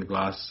to Cleaning the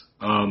Glass?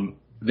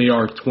 They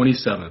are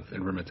 27th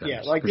in rim attempts.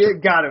 Yeah, like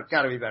it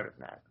gotta be better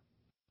than that.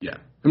 Yeah,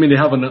 I mean they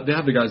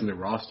have the guys in their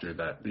roster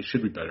that they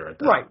should be better at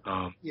that. Right.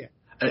 Yeah.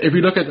 If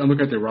you I'm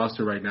looking at their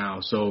roster right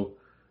now. So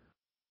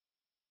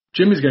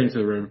Jimmy's getting to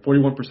the rim.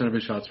 41% of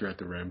his shots are at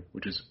the rim,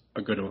 which is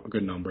a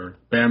good number.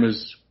 Bam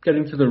is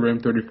getting to the rim,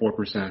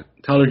 34%.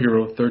 Tyler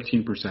Hero,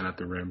 13% at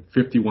the rim,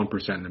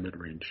 51% in the mid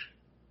range.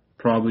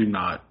 Probably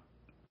not.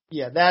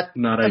 Yeah,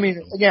 I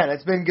mean, again,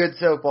 it's been good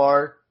so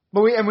far.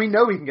 But we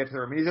know he can get to the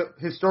rim. He's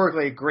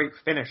historically a great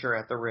finisher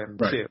at the rim,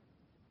 too.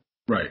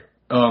 Right.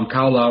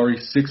 Kyle Lowry,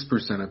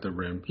 6% at the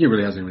rim. He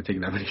really hasn't even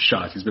taken that many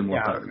shots. He's been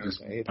more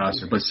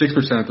passer. But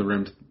 6% at the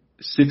rim,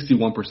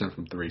 61%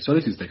 from three. So I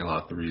think he's taking a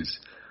lot of threes.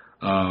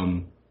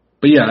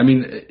 But yeah, I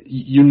mean,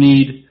 you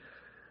need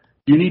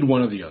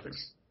one of the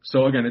others.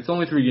 So again, it's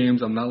only 3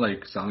 games. I'm not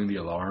like sounding the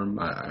alarm.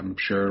 I'm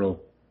sure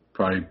it'll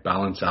probably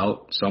balance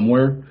out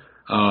somewhere.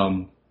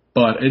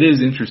 But it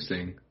is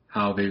interesting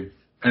how they've,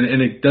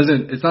 and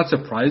it's not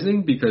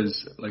surprising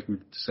because like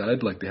we've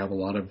said, like they have a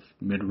lot of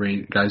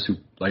mid-range guys who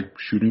like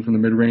shooting from the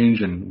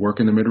mid-range and work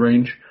in the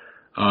mid-range.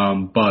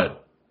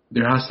 But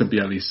there has to be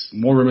at least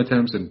more rim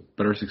attempts and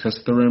better success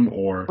at the rim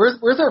or.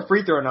 Where's our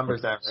free throw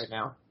numbers at right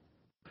now?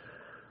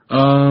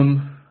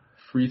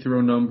 Free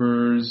throw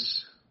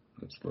numbers.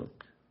 Let's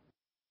look.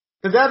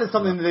 Because that is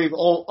something that they've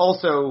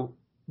also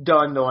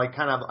done to like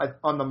kind of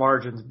on the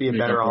margins be a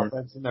better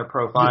offense in their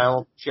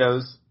profile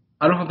shows.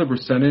 I don't have the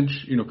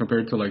percentage,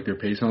 compared to like their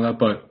pace and all that,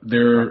 but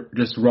they're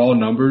just raw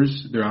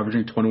numbers. They're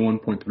averaging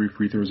 21.3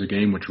 free throws a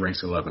game, which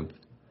ranks 11th.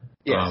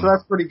 Yeah, so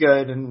that's pretty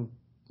good. And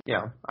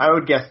I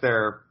would guess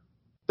they're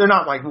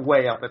not like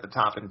way up at the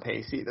top in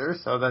pace either.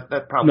 So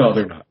that probably no,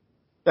 they're not.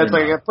 That's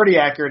a pretty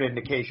accurate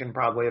indication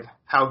probably of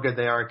how good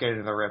they are at getting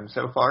to the rim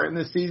so far in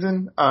this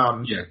season.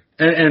 Yeah,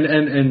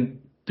 and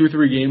through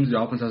 3 games,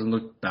 the offense hasn't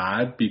looked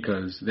bad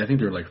because I think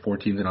they're like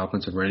 14th in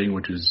offensive rating,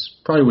 which is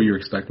probably what you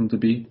expect them to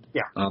be.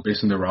 Yeah.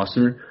 Based on their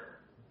roster,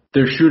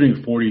 they're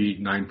shooting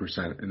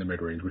 49% in the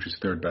mid range, which is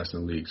 3rd best in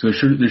the league. So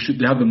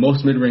they have the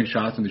most mid range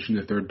shots and they're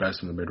shooting the 3rd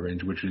best in the mid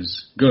range, which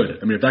is good.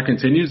 I mean, if that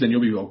continues, then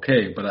you'll be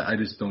okay. But I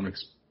just don't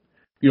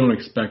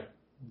expect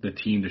the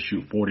team to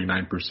shoot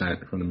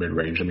 49% from the mid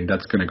range. I mean,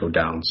 that's going to go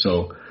down.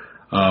 So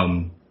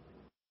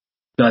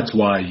that's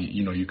why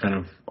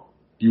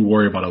you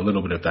worry about a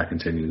little bit if that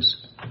continues.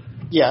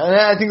 Yeah, and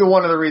I think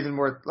one of the reasons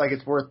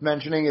it's worth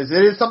mentioning is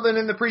it is something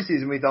in the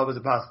preseason we thought was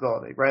a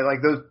possibility, right?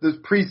 Like those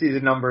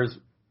preseason numbers.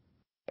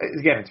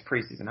 Again, it's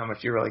preseason. How much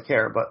do you really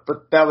care? But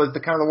that was the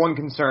kind of the one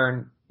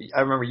concern.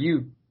 I remember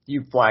you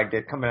flagged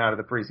it coming out of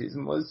the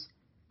preseason was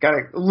got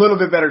a little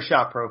bit better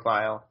shot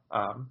profile.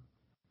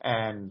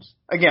 And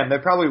again, they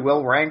probably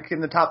will rank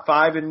in the top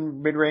 5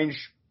 in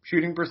mid-range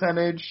shooting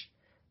percentage.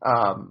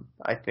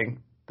 I think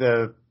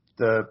the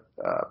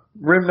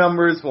rim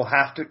numbers will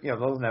have to,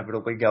 they'll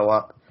inevitably go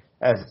up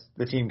as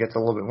the team gets a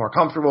little bit more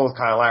comfortable with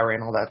Kyle Lowry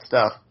and all that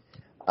stuff.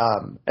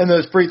 And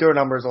those free throw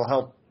numbers will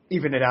help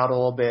even it out a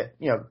little bit.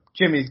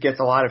 Jimmy's gets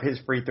a lot of his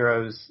free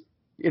throws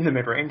in the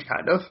mid-range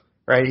kind of,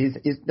 right?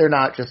 They're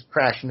not just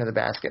crashing to the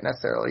basket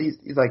necessarily.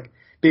 He's like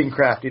being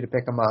crafty to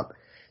pick them up.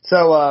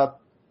 So,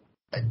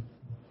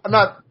 I'm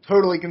not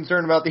totally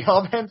concerned about the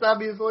offense,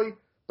 obviously,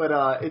 but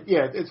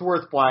it's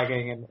worth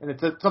flagging, and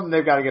it's something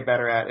they've got to get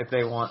better at if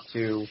they want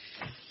to,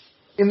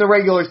 in the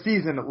regular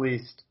season at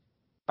least,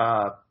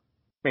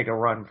 make a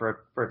run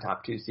for a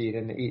top 2 seed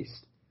in the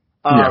East.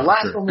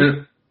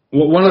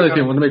 One other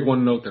thing, I want to make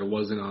one note that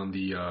wasn't on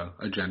the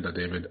agenda,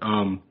 David.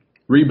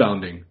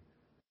 Rebounding.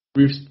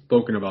 We've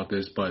spoken about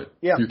this, but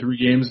through 3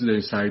 games,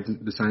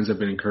 the signs have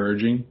been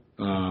encouraging.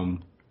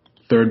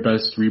 3rd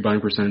best rebounding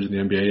percentage in the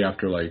NBA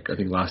after I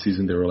think last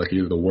season they were like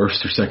either the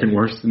worst or 2nd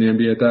worst in the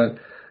NBA at that.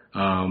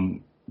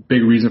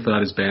 Big reason for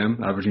that is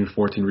Bam averaging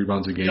 14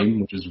 rebounds a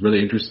game, which is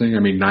really interesting. I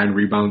mean, 9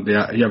 rebounds.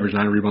 He averaged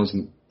 9 rebounds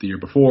in the year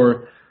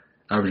before,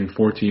 averaging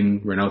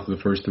 14 right now through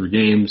the first 3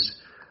 games.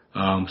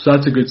 So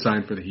that's a good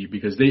sign for the Heat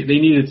because they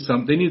needed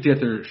to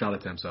get their shot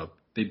attempts up.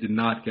 They did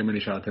not get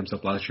many shot attempts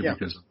up last year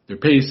because of their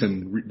pace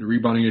and the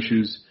rebounding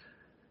issues.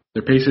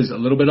 Their pace is a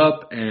little bit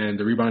up, and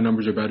the rebound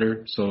numbers are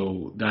better,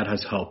 so that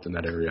has helped in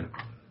that area.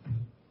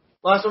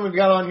 Last one we've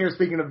got on here,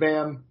 speaking of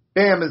Bam.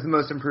 Bam is the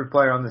most improved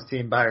player on this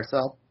team by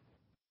herself.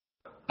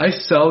 I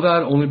sell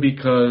that only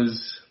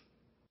because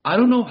I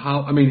don't know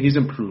how – I mean, he's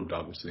improved,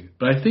 obviously.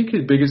 But I think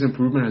his biggest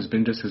improvement has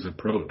been just his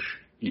approach.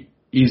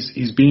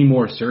 He's being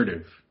more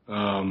assertive.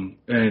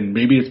 And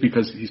maybe it's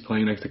because he's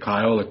playing next to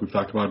Kyle, like we've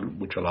talked about,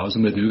 which allows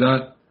him to do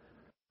that.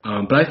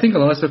 But I think a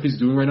lot of stuff he's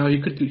doing right now,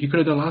 he could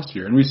have done last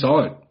year, and we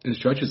saw it in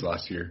stretches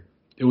last year.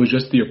 It was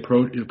just the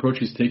approach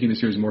he's taking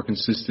this year is more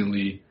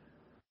consistently,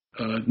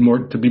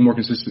 to be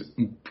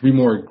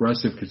more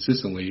aggressive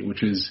consistently,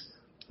 which is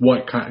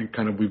what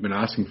kind of we've been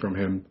asking from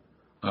him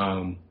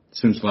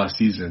since last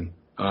season.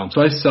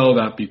 So I sell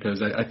that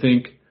because I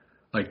think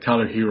like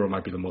Tyler Hero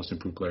might be the most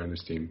improved player on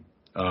this team,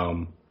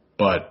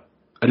 but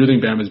I do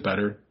think Bam is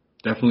better.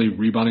 definitely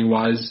rebounding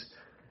wise.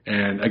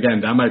 And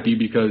again, that might be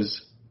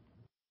because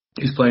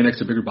he's playing next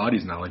to bigger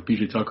bodies now, like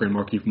PJ Tucker and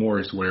Markieff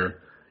Morris, where,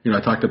 I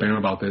talked to Bam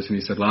about this, and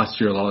he said last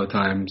year a lot of the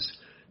times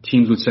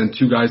teams would send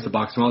 2 guys to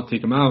box him out,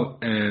 take him out,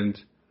 and,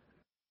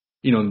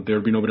 there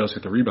would be nobody else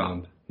at the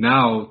rebound.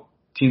 Now,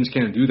 teams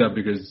can't do that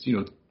because,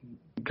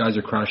 guys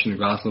are crashing the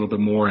glass a little bit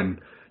more, and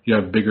you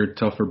have bigger,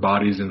 tougher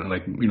bodies, and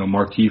like,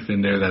 Markieff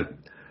in there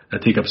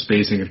that take up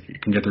spacing, if he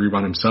can get the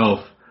rebound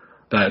himself,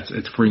 that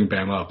it's freeing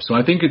Bam up. So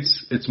I think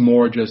it's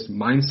more just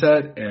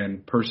mindset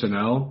and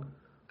personnel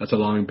that's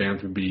allowing Bam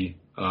to be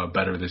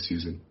better this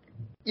season.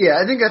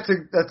 Yeah, I think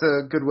that's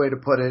a good way to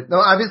put it. No,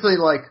 obviously,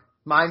 like,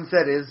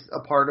 mindset is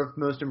a part of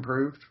most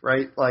improved,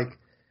 right? Like,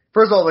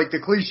 first of all, like, the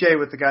cliche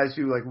with the guys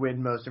who, like,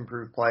 win most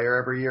improved player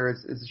every year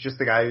is just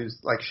the guy who's,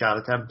 like, shot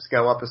attempts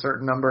go up a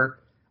certain number.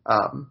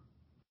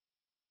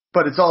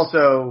 But it's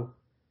also,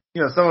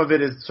 some of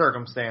it is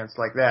circumstance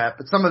like that,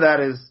 but some of that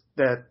is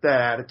that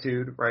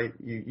attitude, right?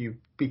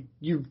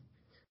 You've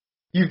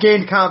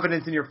gained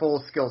confidence in your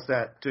full skill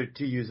set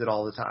to use it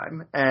all the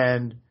time.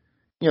 And,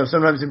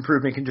 sometimes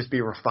improvement can just be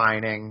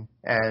refining,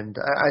 and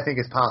I think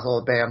it's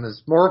possible that Bam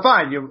is more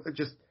refined. It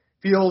just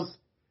feels,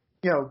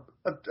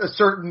 a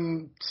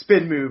certain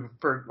spin move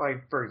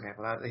for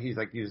example, not that he's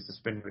like used the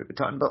spin move a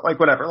ton, but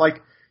like whatever.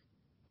 Like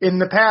in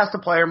the past, a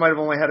player might have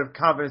only had a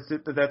confidence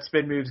that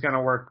spin move is going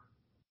to work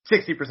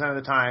 60% of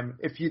the time.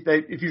 If you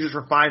just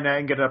refine that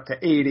and get it up to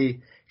 80, it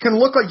can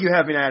look like you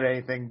haven't added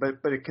anything,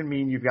 but it can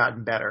mean you've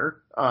gotten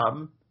better.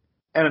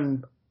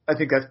 And I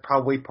think that's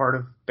probably part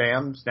of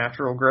Bam's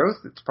natural growth.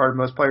 It's part of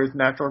most players'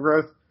 natural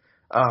growth.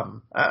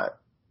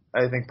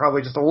 I think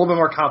probably just a little bit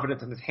more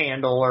confidence in his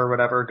handle or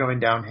whatever going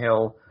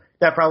downhill.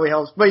 That probably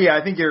helps. But yeah,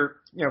 I think you're,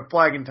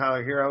 flagging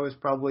Tyler Hero is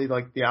probably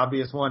like the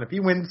obvious one. If he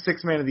wins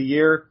Sixth Man of the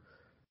Year,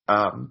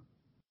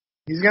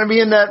 he's going to be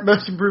in that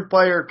most improved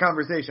player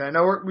conversation. I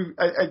know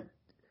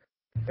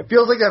it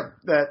feels like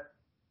that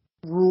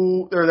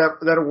rule or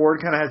that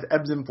award kind of has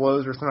ebbs and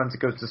flows, where sometimes it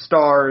goes to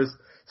stars,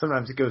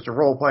 sometimes it goes to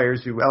role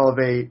players who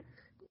elevate.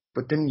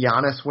 But didn't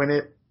Giannis win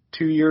it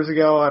 2 years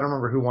ago? I don't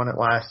remember who won it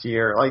last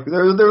year. Like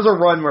there was a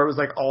run where it was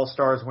like all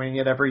stars winning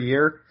it every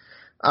year.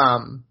 I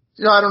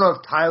don't know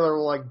if Tyler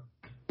will like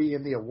be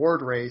in the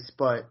award race,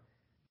 but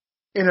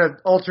in an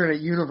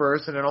alternate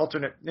universe, in an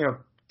alternate,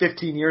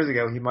 15 years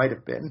ago, he might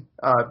have been,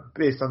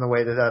 based on the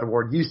way that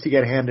award used to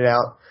get handed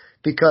out,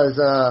 because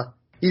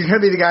he's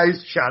going to be the guy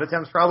whose shot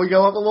attempts probably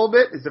go up a little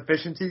bit. His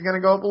efficiency is going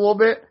to go up a little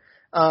bit.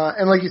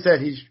 And like you said,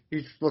 he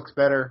looks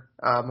better,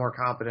 more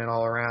confident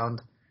all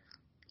around.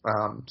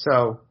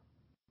 So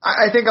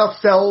I think I'll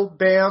sell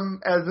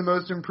Bam as the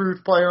most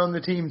improved player on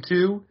the team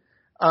too,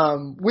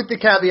 with the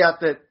caveat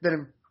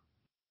that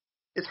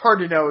it's hard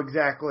to know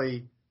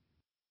exactly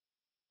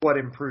what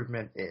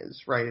improvement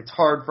is, right? It's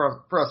hard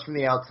for us from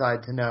the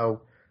outside to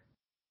know.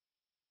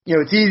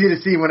 It's easy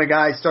to see when a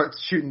guy starts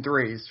shooting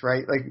threes,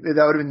 right? Like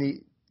that would have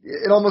been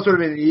it almost would have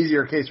been an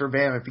easier case for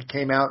Bam if he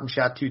came out and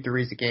shot 2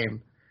 threes a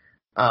game.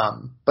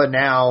 But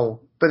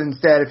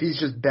instead, if he's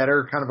just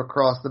better kind of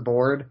across the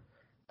board,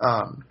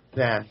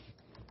 then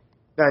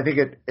I think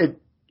it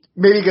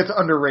maybe gets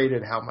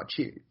underrated how much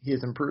he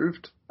has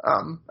improved.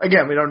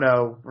 Again, we don't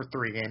know, we're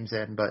 3 games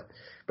in, but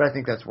I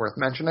think that's worth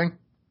mentioning.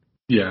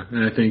 Yeah,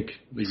 and I think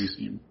like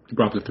you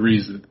brought up the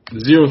threes,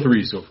 0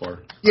 threes so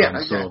far. Yeah,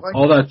 exactly. So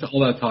all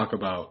that talk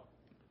about.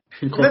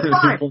 That's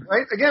fine,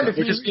 right? Again, if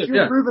you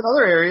improve in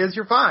other areas,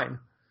 you're fine.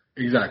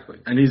 Exactly,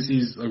 and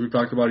he's like we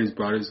talked about, he's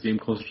brought his game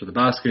closer to the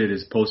basket.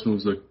 His post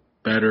moves look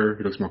better.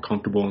 He looks more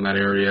comfortable in that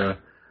area.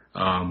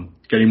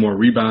 Getting more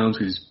rebounds.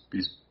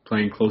 He's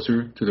playing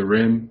closer to the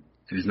rim,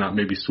 and he's not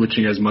maybe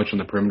switching as much on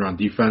the perimeter on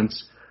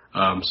defense.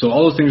 So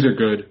all those things are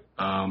good.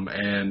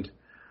 And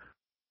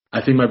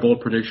I think my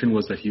bold prediction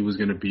was that he was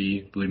going to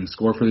be the leading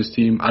scorer for this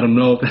team. I don't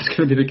know if that's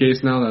going to be the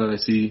case now that I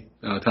see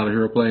Tyler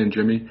Hero play and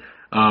Jimmy.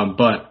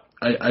 But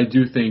I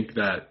do think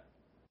that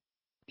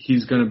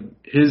his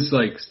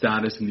like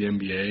status in the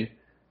NBA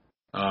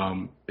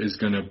is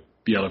going to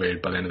be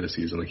elevated by the end of the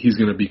season. Like he's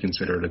going to be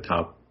considered a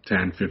top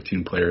 10,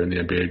 15 player in the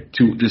NBA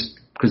just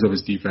because of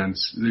his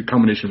defense, the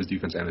combination of his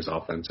defense and his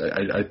offense.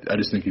 I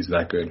just think he's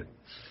that good.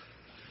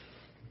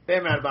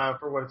 Bam Adebayo,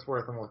 for what it's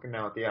worth, I'm looking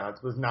now at the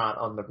odds, was not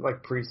on the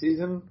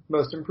preseason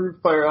most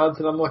improved player odds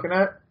that I'm looking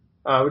at,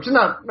 which is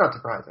not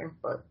surprising,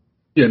 but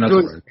yeah, not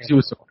surprising. He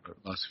was so good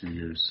the last few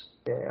years.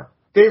 Yeah.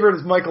 Favorite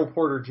is Michael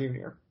Porter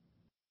Jr.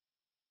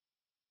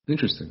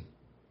 Interesting.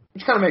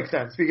 Which kind of makes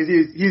sense because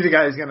he's the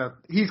guy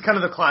he's kind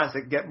of the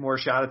classic get more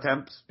shot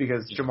attempts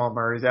because Jamal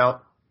Murray's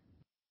out.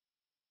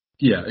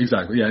 Yeah,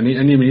 exactly. Yeah, and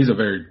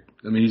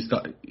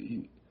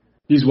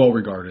he's well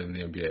regarded in the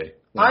NBA.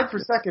 Tied for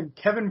second,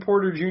 Kevin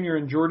Porter Jr.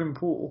 and Jordan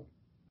Poole.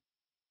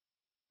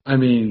 I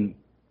mean,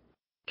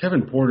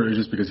 Kevin Porter is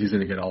just because he's going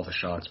to get all the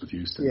shots with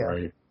Houston,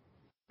 right?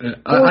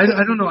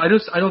 I don't know. I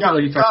don't feel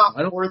like he talks.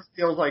 Fourth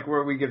feels like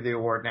where we give the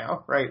award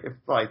now, right? If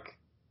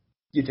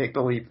you take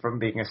the leap from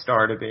being a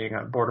star to being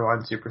a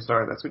borderline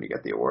superstar, that's when you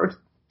get the award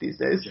these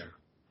days. Yeah.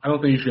 I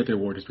don't think you should get the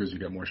award just because you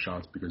get more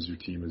shots because your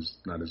team is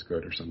not as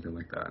good or something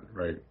like that,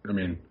 right? I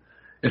mean,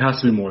 it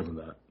has to be more than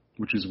that.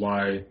 which is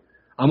why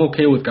I'm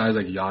okay with guys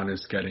like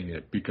Giannis getting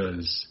it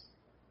because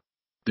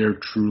they're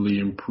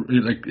truly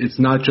like it's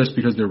not just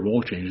because their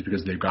role changed,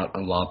 because they've got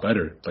a lot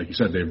better. Like you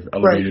said, they've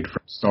elevated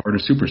from star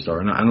to superstar,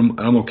 and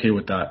I'm okay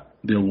with that.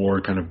 The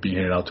award kind of being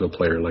handed out to a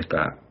player like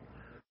that.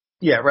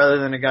 Yeah, rather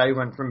than a guy who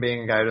went from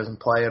being a guy who doesn't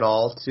play at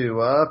all to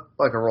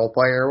like a role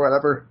player or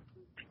whatever.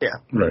 Yeah.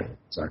 Right.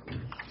 Exactly.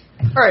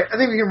 All right, I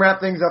think we can wrap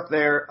things up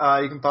there.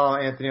 You can follow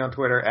Anthony on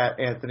Twitter at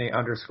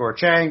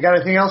Anthony_Chang. Got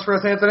anything else for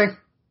us, Anthony?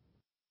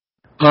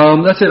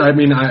 That's it. I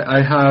mean,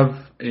 I have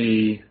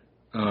a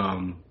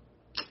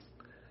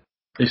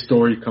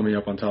story coming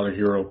up on Tyler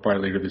Hero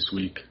probably later this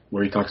week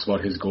where he talks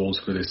about his goals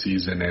for this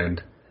season,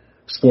 and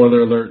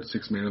spoiler alert,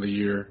 6th man of the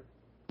year,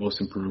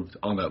 most improved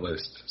on that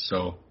list.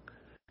 So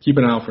keep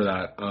an eye out for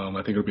that. I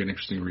think it'll be an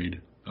interesting read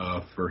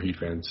for Heat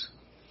fans.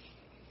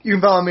 You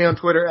can follow me on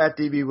Twitter at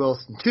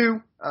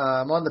DBWilson2.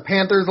 I'm on the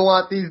Panthers a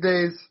lot these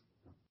days.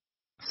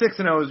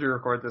 6-0 as we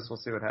record this. We'll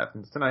see what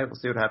happens tonight. We'll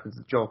see what happens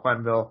with Joel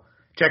Quenneville.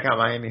 Check out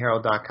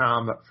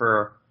MiamiHerald.com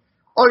for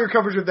all your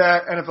coverage of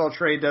that. NFL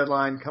trade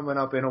deadline coming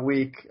up in a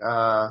week.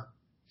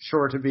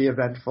 Sure to be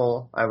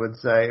eventful, I would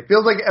say. It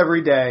feels like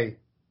every day.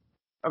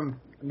 I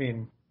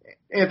mean,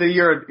 Anthony,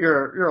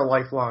 you're a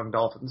lifelong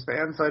Dolphins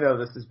fan, so I know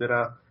this has been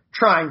a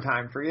trying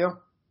time for you.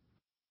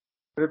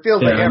 But it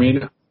feels like every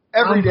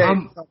day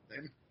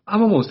something.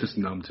 I'm almost just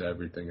numb to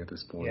everything at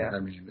this point. Yeah. I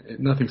mean,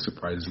 nothing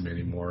surprises me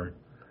anymore.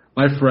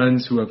 My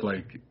friends who have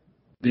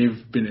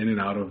they've been in and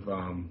out of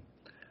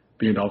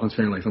being a Dolphins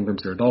fan. Like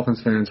sometimes they're a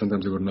Dolphins fan,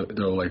 sometimes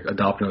they'll like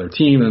adopt another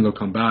team, and then they'll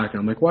come back,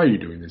 and I'm like, why are you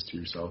doing this to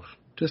yourself?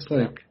 Just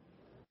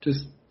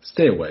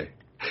stay away.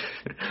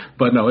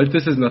 But no,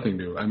 this is nothing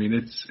new. I mean,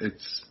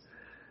 this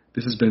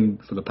has been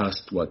for the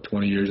past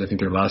 20 years. I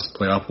think their last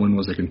playoff win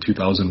was like in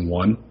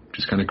 2001, which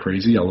is kind of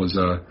crazy. I was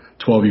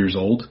 12 years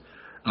old.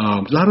 So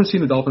I haven't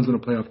seen the Dolphins win a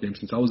playoff game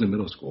since I was in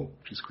middle school,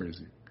 which is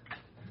crazy.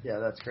 Yeah,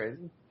 that's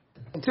crazy.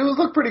 And Tua's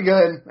look pretty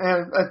good.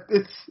 And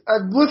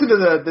I've listened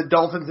to the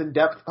Dolphins in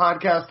Depth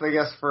podcast, I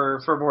guess,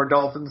 for more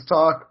Dolphins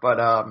talk. But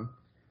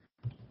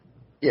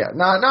yeah,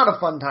 not a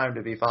fun time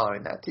to be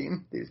following that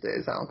team these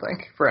days, I don't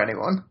think, for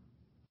anyone.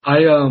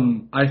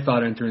 I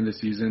thought entering the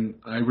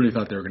season, I really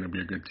thought they were going to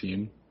be a good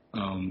team.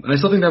 And I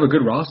still think they have a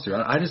good roster.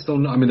 I just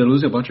don't know. I mean, they're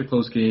losing a bunch of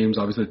close games.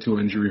 Obviously, the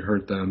Tua injury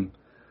hurt them.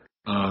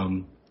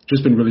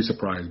 Just been really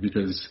surprised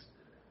because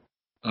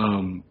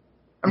I'm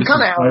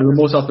kind of out. The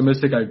most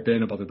optimistic I've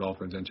been about the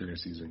Dolphins entering a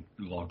season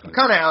in a long time. I'm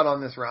kind of out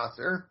on this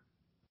roster.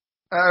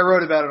 I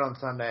wrote about it on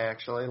Sunday,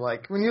 actually.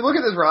 Like, when you look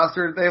at this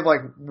roster, they have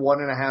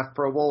 1.5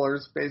 Pro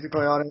Bowlers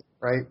basically on it,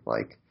 right?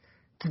 Like,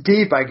 it's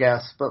deep, I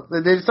guess, but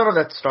they just don't have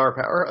that star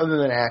power other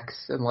than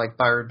X and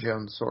Byron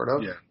Jones, sort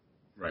of. Yeah,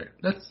 right.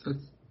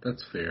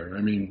 That's fair.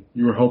 I mean,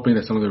 you were hoping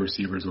that some of the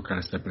receivers would kind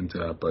of step into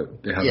that,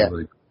 but they haven't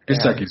really.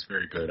 Gesicki's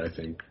very good, I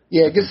think.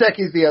 Yeah,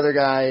 Gesicki's the other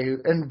guy,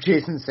 and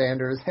Jason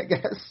Sanders, I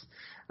guess,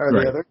 are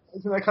the other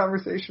guys in that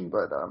conversation.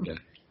 But all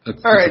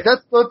right,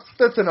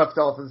 that's enough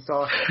Dolphins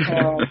talk.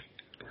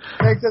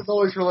 Thanks as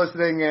always for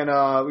listening,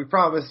 and we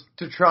promise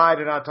to try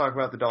to not talk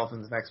about the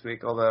Dolphins next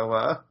week,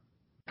 although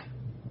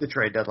the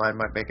trade deadline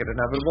might make it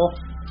inevitable.